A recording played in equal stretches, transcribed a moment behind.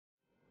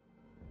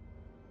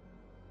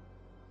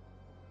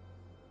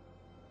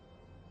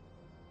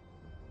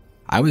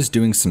I was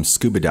doing some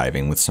scuba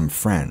diving with some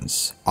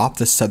friends off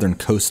the southern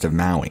coast of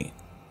Maui.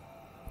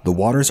 The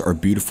waters are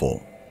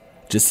beautiful,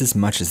 just as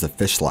much as the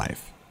fish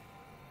life.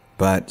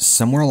 But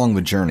somewhere along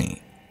the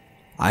journey,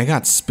 I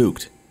got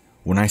spooked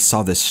when I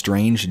saw this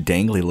strange,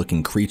 dangly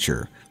looking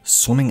creature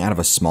swimming out of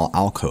a small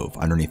alcove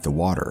underneath the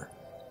water.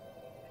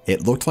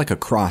 It looked like a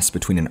cross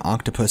between an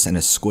octopus and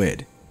a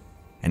squid,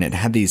 and it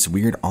had these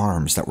weird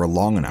arms that were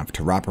long enough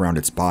to wrap around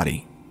its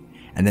body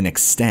and then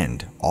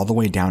extend all the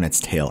way down its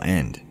tail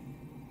end.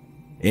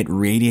 It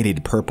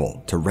radiated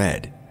purple to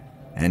red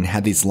and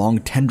had these long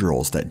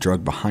tendrils that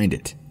drug behind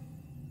it.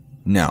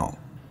 No,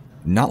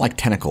 not like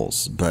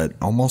tentacles, but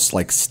almost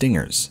like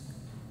stingers,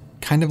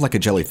 kind of like a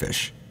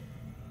jellyfish.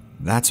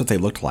 That's what they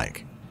looked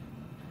like.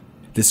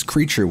 This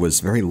creature was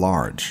very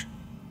large,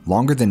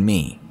 longer than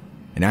me,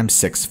 and I'm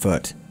 6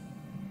 foot.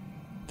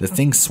 The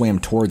thing swam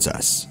towards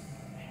us,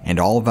 and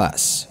all of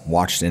us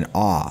watched in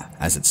awe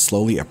as it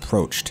slowly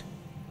approached.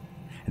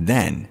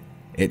 Then,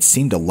 it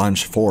seemed to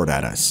lunge forward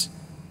at us.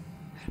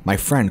 My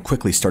friend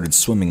quickly started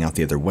swimming out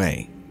the other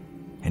way,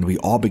 and we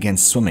all began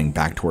swimming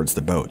back towards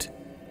the boat.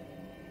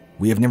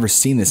 We have never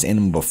seen this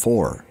animal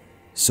before,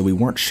 so we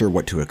weren't sure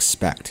what to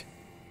expect.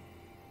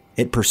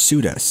 It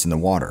pursued us in the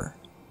water,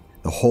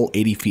 the whole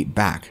 80 feet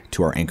back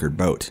to our anchored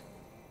boat.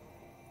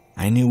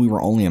 I knew we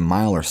were only a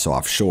mile or so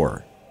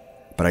offshore,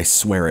 but I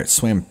swear it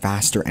swam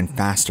faster and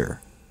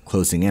faster,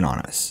 closing in on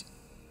us.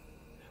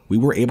 We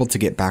were able to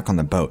get back on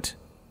the boat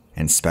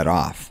and sped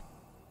off.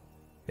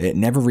 It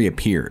never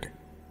reappeared.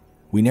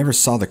 We never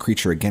saw the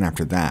creature again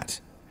after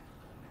that.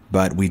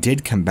 But we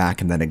did come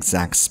back in that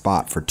exact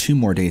spot for 2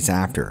 more days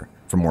after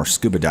for more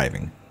scuba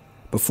diving,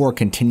 before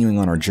continuing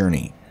on our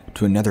journey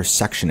to another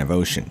section of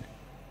ocean.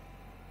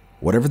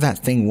 Whatever that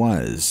thing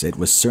was, it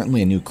was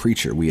certainly a new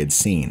creature we had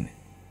seen.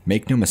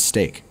 Make no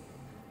mistake.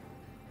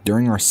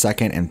 During our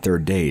 2nd and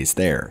 3rd days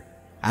there,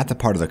 at the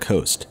part of the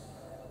coast,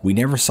 we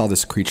never saw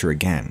this creature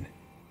again.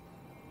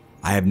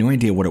 I have no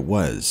idea what it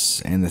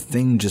was, and the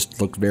thing just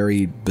looked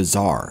very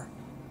bizarre.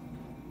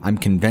 I'm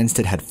convinced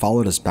it had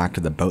followed us back to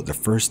the boat the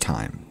first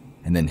time,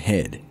 and then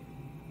hid.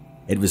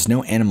 It was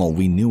no animal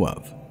we knew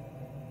of.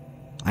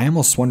 I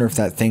almost wonder if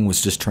that thing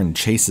was just trying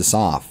to chase us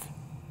off,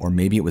 or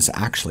maybe it was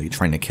actually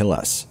trying to kill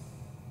us.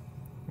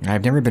 I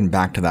have never been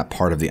back to that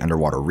part of the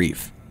underwater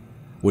reef,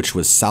 which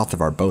was south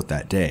of our boat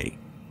that day.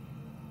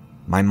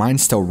 My mind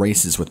still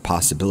races with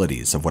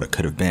possibilities of what it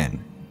could have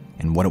been,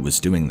 and what it was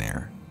doing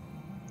there.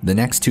 The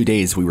next 2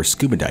 days we were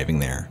scuba diving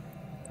there.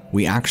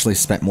 We actually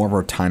spent more of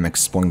our time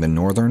exploring the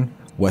northern,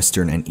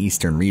 western, and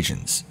eastern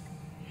regions,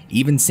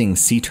 even seeing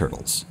sea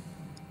turtles.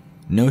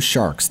 No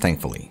sharks,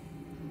 thankfully.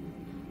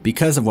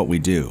 Because of what we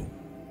do,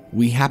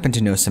 we happen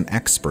to know some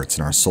experts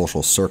in our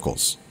social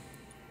circles.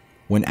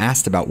 When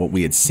asked about what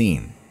we had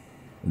seen,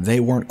 they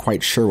weren't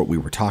quite sure what we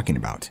were talking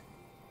about.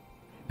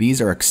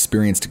 These are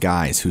experienced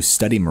guys who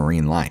study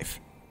marine life.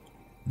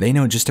 They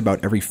know just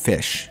about every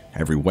fish,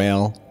 every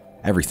whale,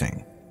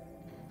 everything.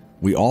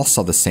 We all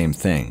saw the same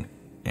thing,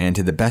 and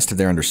to the best of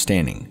their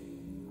understanding,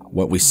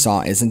 what we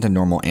saw isn't a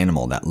normal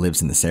animal that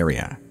lives in this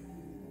area.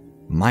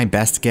 My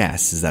best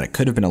guess is that it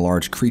could have been a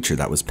large creature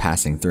that was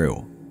passing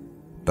through,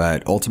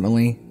 but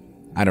ultimately,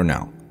 I don't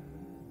know.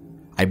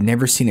 I've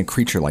never seen a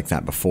creature like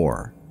that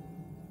before.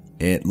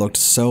 It looked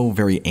so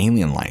very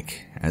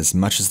alien-like, as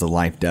much as the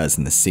life does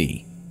in the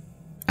sea.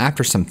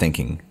 After some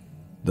thinking,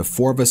 the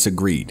 4 of us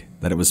agreed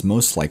that it was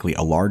most likely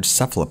a large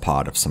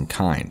cephalopod of some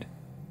kind.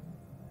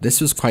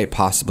 This was quite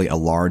possibly a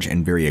large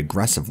and very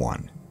aggressive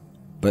one,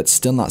 but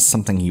still not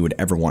something you would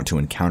ever want to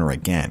encounter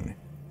again.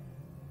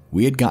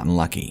 We had gotten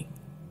lucky.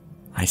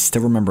 I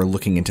still remember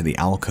looking into the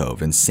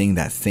alcove and seeing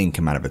that thing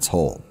come out of its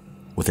hole,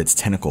 with its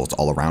tentacles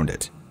all around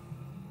it.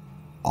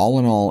 All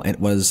in all, it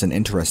was an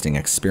interesting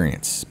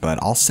experience,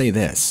 but I'll say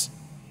this.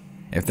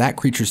 If that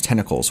creature's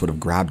tentacles would have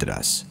grabbed at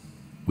us,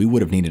 we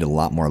would have needed a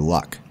lot more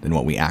luck than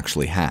what we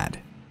actually had.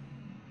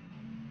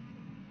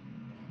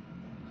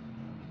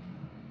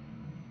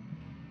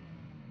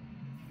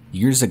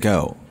 Years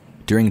ago,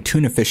 during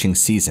tuna fishing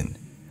season,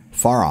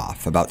 far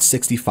off, about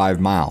 65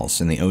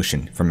 miles in the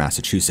ocean from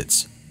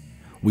Massachusetts,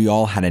 we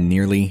all had a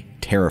nearly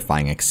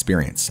terrifying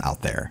experience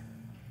out there.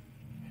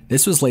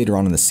 This was later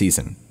on in the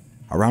season,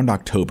 around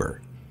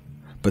October,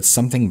 but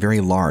something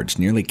very large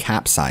nearly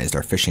capsized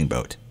our fishing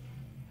boat.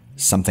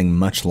 Something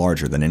much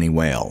larger than any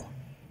whale.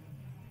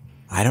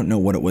 I don't know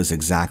what it was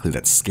exactly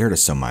that scared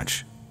us so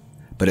much,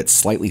 but it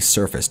slightly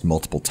surfaced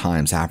multiple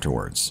times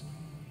afterwards.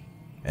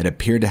 It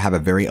appeared to have a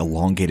very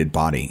elongated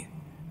body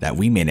that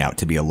we made out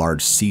to be a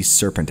large sea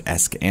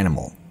serpent-esque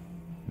animal,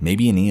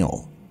 maybe an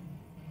eel.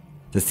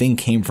 The thing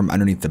came from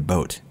underneath the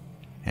boat,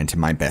 and to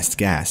my best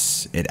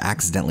guess, it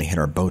accidentally hit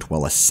our boat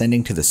while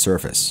ascending to the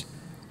surface,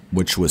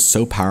 which was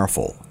so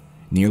powerful,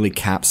 nearly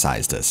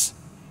capsized us.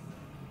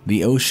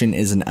 The ocean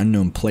is an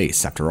unknown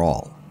place after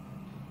all.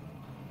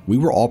 We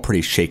were all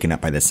pretty shaken up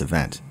by this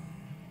event,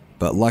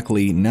 but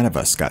luckily none of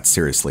us got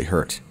seriously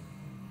hurt.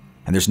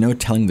 And there's no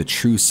telling the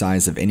true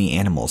size of any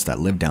animals that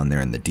live down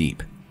there in the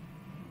deep.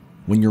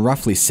 When you're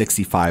roughly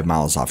 65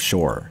 miles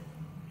offshore,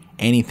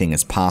 anything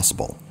is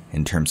possible,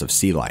 in terms of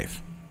sea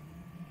life.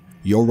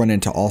 You'll run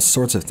into all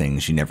sorts of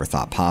things you never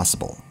thought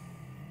possible.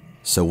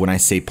 So when I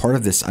say part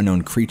of this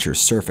unknown creature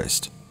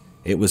surfaced,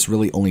 it was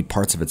really only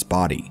parts of its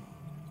body,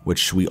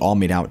 which we all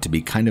made out to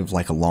be kind of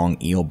like a long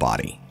eel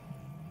body.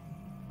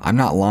 I'm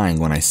not lying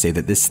when I say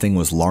that this thing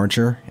was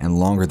larger and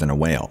longer than a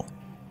whale.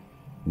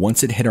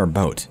 Once it hit our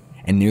boat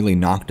and nearly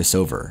knocked us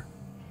over,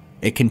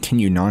 it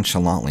continued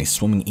nonchalantly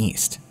swimming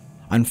east,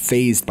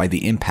 unfazed by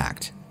the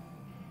impact.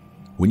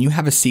 When you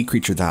have a sea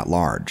creature that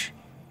large,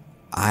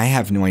 I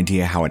have no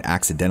idea how it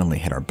accidentally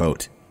hit our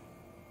boat.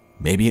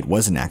 Maybe it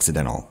wasn't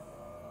accidental.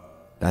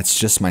 That's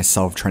just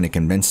myself trying to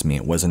convince me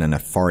it wasn't a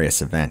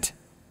nefarious event.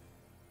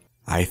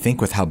 I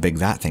think with how big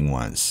that thing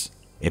was,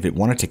 if it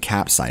wanted to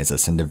capsize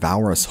us and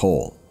devour us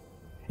whole,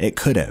 it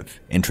could have,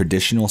 in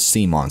traditional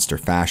sea monster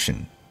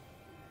fashion.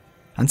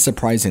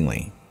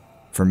 Unsurprisingly,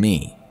 for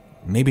me,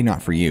 maybe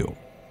not for you.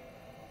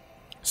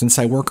 Since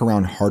I work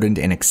around hardened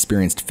and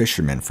experienced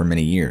fishermen for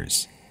many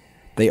years,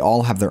 they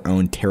all have their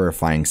own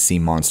terrifying sea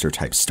monster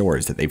type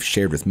stories that they've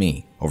shared with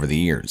me over the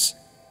years.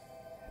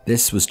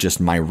 This was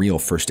just my real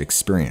first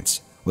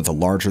experience with a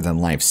larger than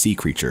life sea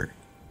creature.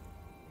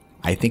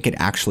 I think it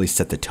actually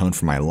set the tone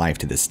for my life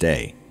to this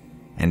day,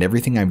 and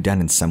everything I've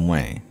done in some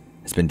way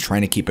has been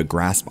trying to keep a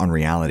grasp on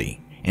reality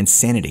and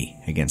sanity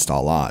against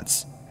all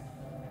odds.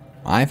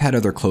 I've had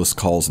other close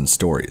calls and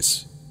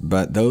stories,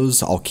 but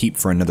those I'll keep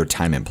for another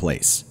time and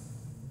place.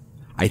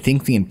 I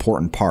think the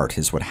important part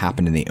is what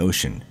happened in the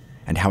ocean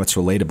and how it's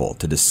relatable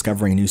to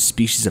discovering new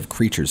species of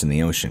creatures in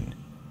the ocean.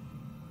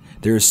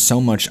 There is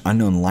so much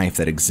unknown life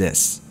that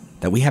exists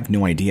that we have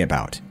no idea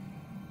about.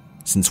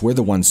 Since we're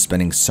the ones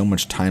spending so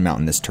much time out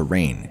in this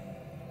terrain,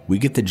 we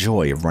get the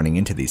joy of running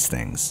into these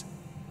things.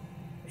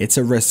 It's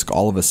a risk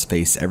all of us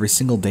face every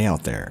single day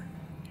out there,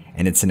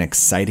 and it's an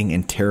exciting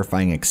and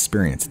terrifying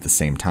experience at the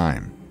same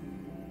time.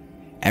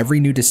 Every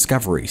new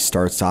discovery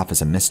starts off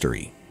as a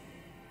mystery.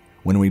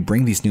 When we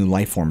bring these new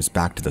life forms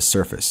back to the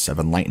surface of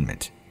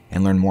enlightenment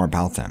and learn more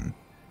about them,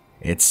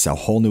 it's a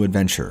whole new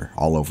adventure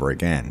all over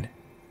again.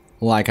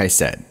 Like I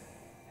said,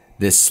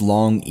 this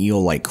long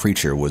eel-like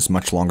creature was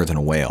much longer than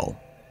a whale,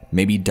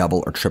 maybe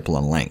double or triple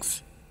in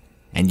length,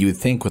 and you would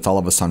think with all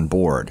of us on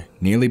board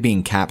nearly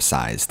being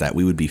capsized that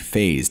we would be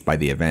fazed by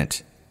the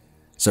event.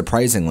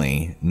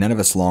 Surprisingly, none of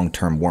us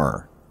long-term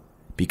were,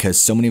 because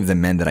so many of the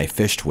men that I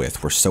fished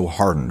with were so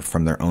hardened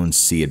from their own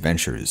sea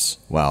adventures.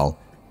 Well,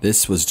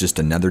 this was just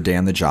another day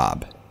on the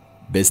job,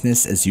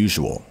 business as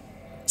usual.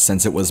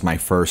 Since it was my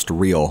first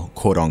real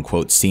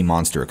quote-unquote sea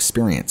monster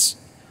experience,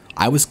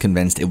 I was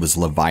convinced it was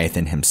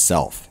Leviathan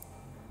himself,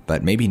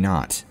 but maybe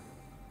not.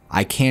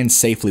 I can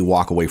safely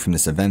walk away from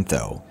this event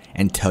though,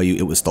 and tell you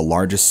it was the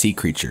largest sea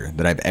creature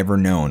that I've ever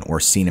known or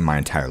seen in my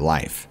entire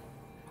life.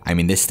 I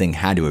mean, this thing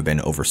had to have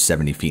been over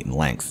 70 feet in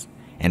length,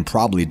 and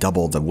probably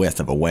double the width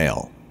of a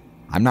whale.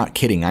 I'm not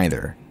kidding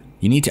either.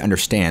 You need to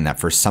understand that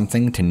for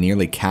something to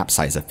nearly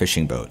capsize a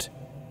fishing boat,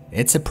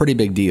 it's a pretty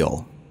big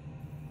deal.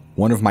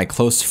 One of my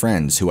close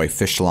friends who I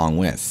fished along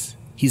with,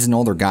 he's an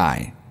older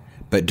guy,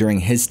 but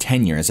during his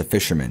tenure as a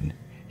fisherman,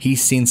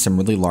 he's seen some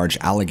really large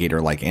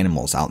alligator-like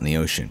animals out in the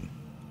ocean.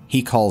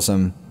 He calls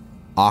them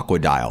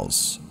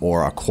aquadiles,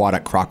 or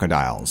aquatic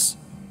crocodiles.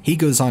 He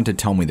goes on to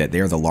tell me that they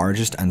are the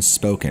largest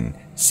unspoken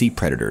sea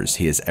predators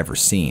he has ever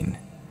seen.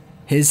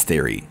 His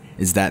theory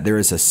is that there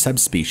is a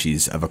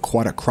subspecies of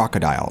aquatic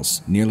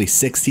crocodiles nearly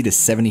 60 to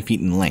 70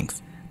 feet in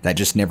length that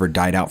just never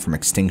died out from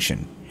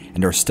extinction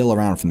and are still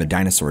around from the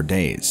dinosaur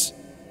days.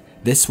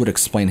 This would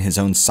explain his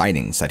own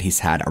sightings that he's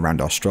had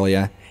around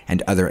Australia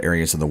and other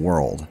areas of the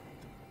world.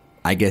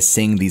 I guess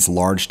seeing these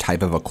large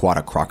type of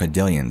aquatic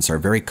crocodilians are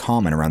very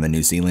common around the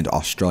New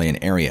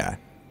Zealand-Australian area.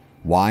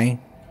 Why?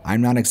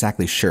 I'm not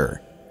exactly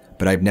sure,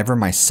 but I've never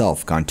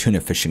myself gone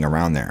tuna fishing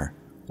around there,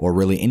 or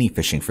really any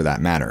fishing for that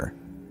matter.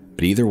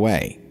 But either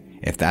way,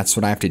 if that's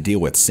what I have to deal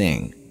with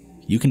seeing,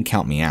 you can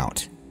count me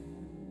out.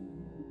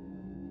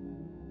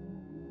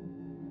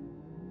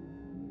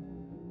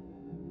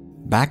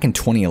 Back in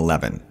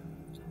 2011,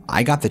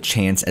 I got the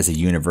chance as a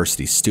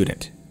university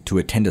student to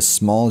attend a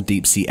small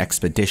deep-sea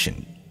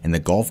expedition in the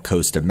Gulf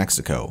Coast of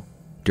Mexico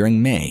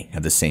during May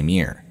of the same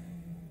year.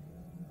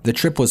 The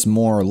trip was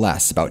more or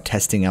less about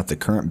testing out the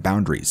current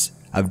boundaries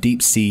of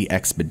deep-sea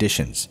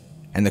expeditions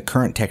and the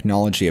current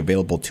technology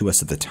available to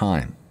us at the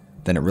time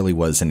than it really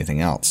was anything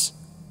else.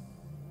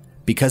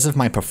 Because of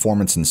my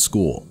performance in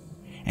school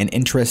and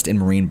interest in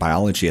marine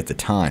biology at the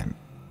time,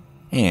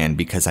 and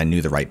because I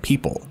knew the right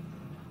people,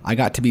 I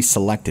got to be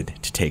selected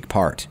to take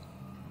part.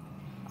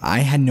 I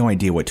had no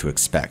idea what to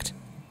expect,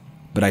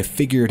 but I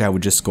figured I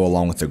would just go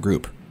along with the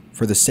group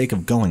for the sake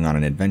of going on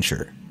an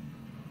adventure.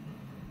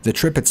 The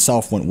trip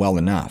itself went well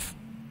enough.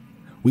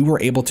 We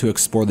were able to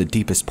explore the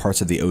deepest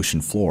parts of the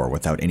ocean floor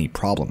without any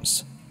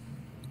problems.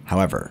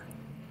 However,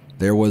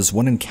 there was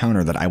one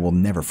encounter that I will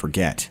never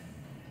forget.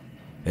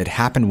 It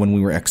happened when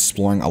we were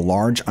exploring a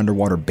large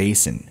underwater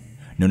basin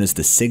known as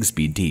the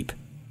Sigsbee Deep.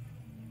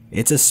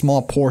 It's a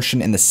small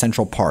portion in the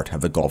central part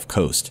of the Gulf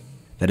Coast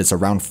that is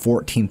around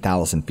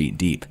 14,000 feet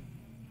deep.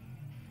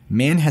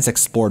 Man has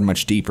explored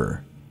much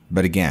deeper,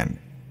 but again,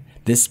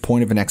 This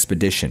point of an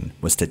expedition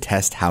was to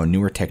test how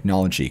newer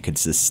technology could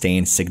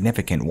sustain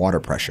significant water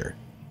pressure.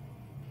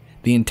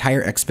 The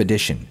entire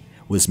expedition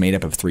was made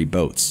up of 3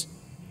 boats,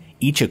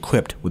 each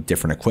equipped with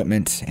different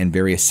equipment and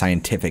various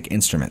scientific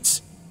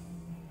instruments.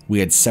 We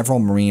had several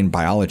marine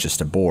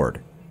biologists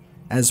aboard,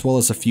 as well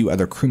as a few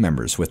other crew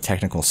members with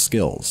technical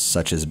skills,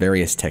 such as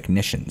various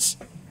technicians.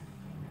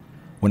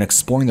 When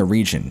exploring the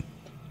region,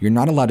 you're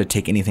not allowed to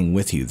take anything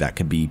with you that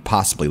could be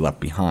possibly left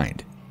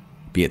behind,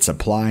 be it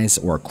supplies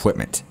or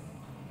equipment.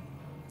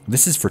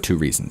 This is for 2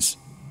 reasons.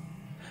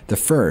 The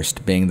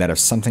first being that if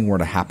something were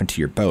to happen to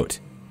your boat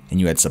and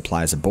you had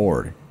supplies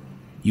aboard,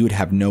 you would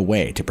have no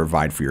way to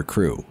provide for your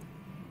crew.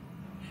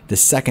 The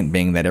second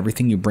being that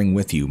everything you bring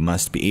with you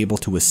must be able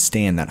to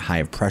withstand that high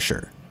of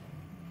pressure.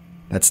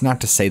 That's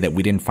not to say that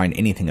we didn't find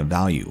anything of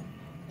value.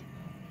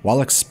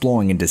 While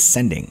exploring and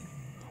descending,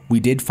 we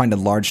did find a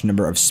large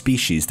number of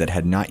species that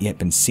had not yet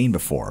been seen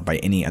before by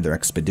any other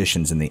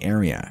expeditions in the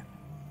area.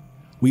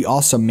 We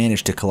also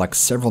managed to collect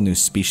several new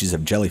species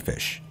of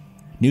jellyfish,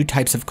 new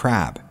types of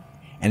crab,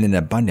 and an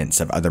abundance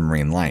of other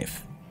marine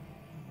life.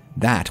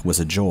 That was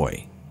a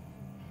joy.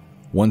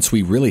 Once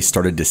we really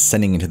started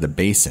descending into the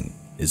basin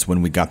is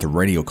when we got the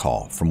radio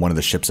call from one of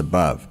the ships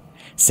above,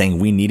 saying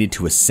we needed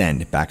to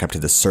ascend back up to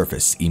the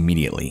surface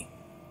immediately.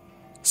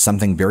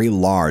 Something very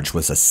large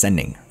was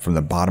ascending from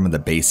the bottom of the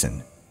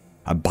basin,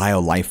 a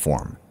bio-life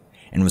form,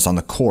 and was on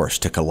the course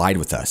to collide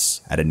with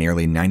us at a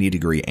nearly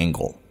 90-degree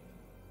angle.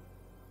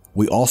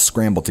 We all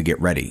scrambled to get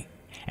ready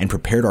and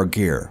prepared our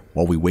gear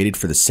while we waited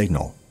for the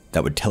signal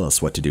that would tell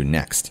us what to do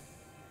next.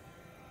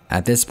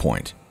 At this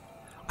point,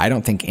 I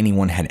don't think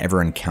anyone had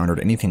ever encountered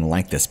anything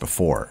like this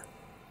before.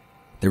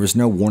 There was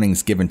no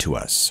warnings given to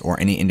us or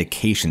any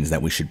indications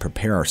that we should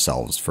prepare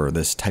ourselves for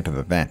this type of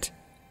event.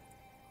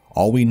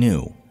 All we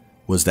knew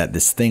was that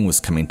this thing was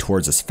coming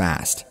towards us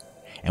fast,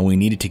 and we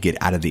needed to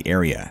get out of the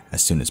area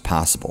as soon as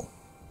possible.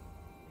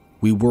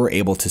 We were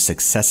able to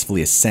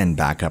successfully ascend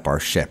back up our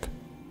ship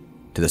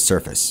to the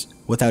surface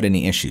without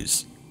any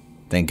issues,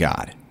 thank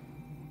God.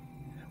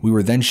 We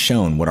were then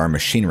shown what our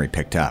machinery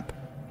picked up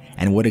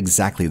and what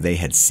exactly they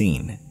had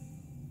seen.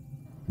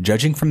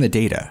 Judging from the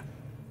data,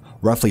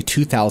 roughly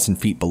 2,000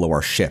 feet below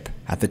our ship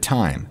at the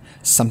time,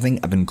 something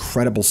of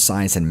incredible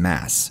size and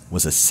mass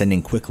was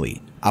ascending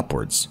quickly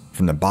upwards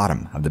from the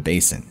bottom of the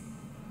basin,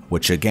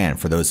 which again,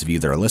 for those of you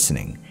that are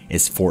listening,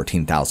 is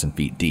 14,000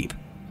 feet deep.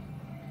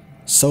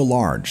 So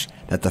large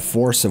that the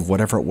force of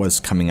whatever it was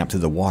coming up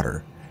through the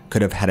water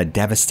could have had a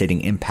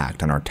devastating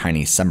impact on our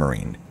tiny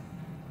submarine.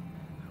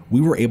 We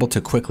were able to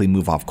quickly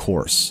move off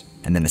course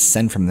and then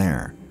ascend from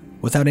there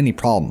without any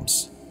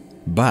problems.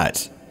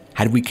 But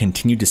had we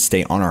continued to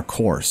stay on our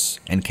course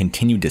and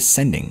continued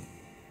descending,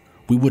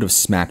 we would have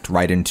smacked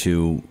right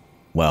into,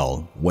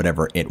 well,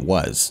 whatever it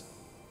was.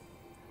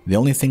 The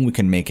only thing we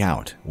could make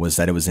out was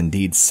that it was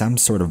indeed some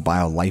sort of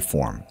bio-life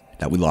form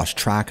that we lost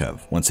track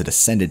of once it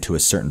ascended to a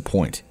certain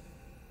point,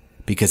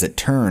 because it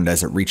turned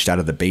as it reached out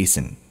of the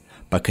basin,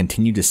 but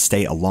continued to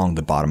stay along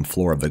the bottom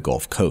floor of the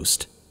Gulf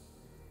Coast.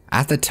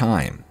 At the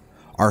time,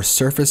 our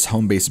surface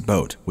home-based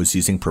boat was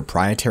using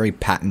proprietary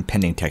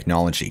patent-pending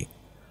technology,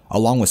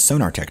 along with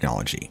sonar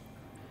technology,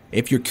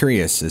 if you're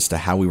curious as to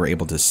how we were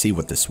able to see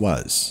what this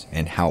was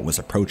and how it was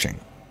approaching.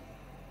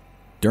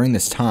 During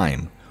this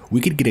time,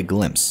 we could get a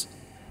glimpse,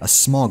 a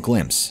small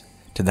glimpse,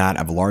 to that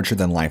of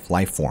larger-than-life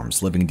life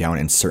forms living down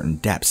in certain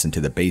depths into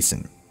the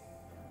basin.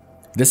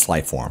 This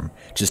life form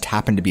just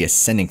happened to be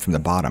ascending from the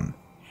bottom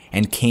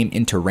and came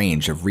into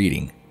range of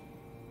reading.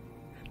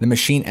 The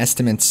machine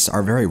estimates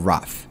are very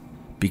rough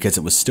because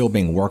it was still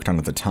being worked on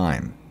at the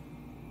time,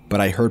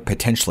 but I heard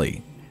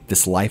potentially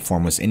this life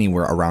form was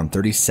anywhere around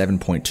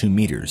 37.2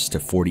 meters to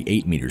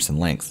 48 meters in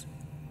length,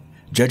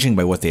 judging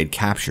by what they had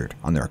captured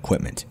on their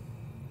equipment.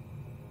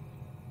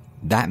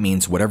 That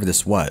means whatever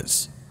this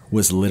was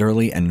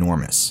literally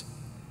enormous.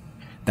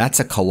 That's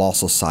a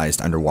colossal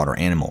sized underwater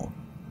animal,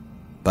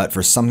 but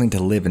for something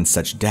to live in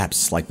such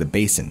depths like the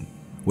basin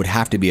would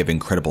have to be of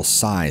incredible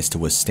size to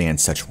withstand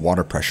such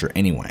water pressure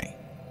anyway.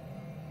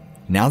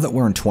 Now that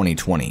we're in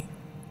 2020,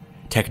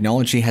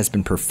 technology has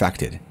been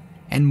perfected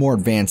and more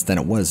advanced than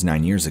it was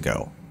 9 years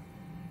ago.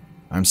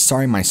 I'm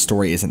sorry my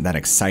story isn't that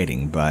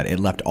exciting, but it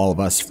left all of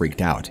us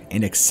freaked out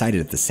and excited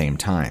at the same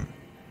time.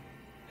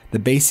 The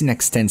basin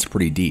extends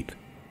pretty deep,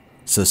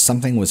 so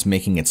something was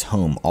making its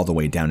home all the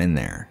way down in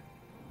there.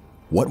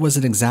 What was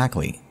it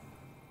exactly?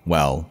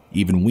 Well,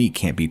 even we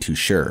can't be too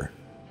sure,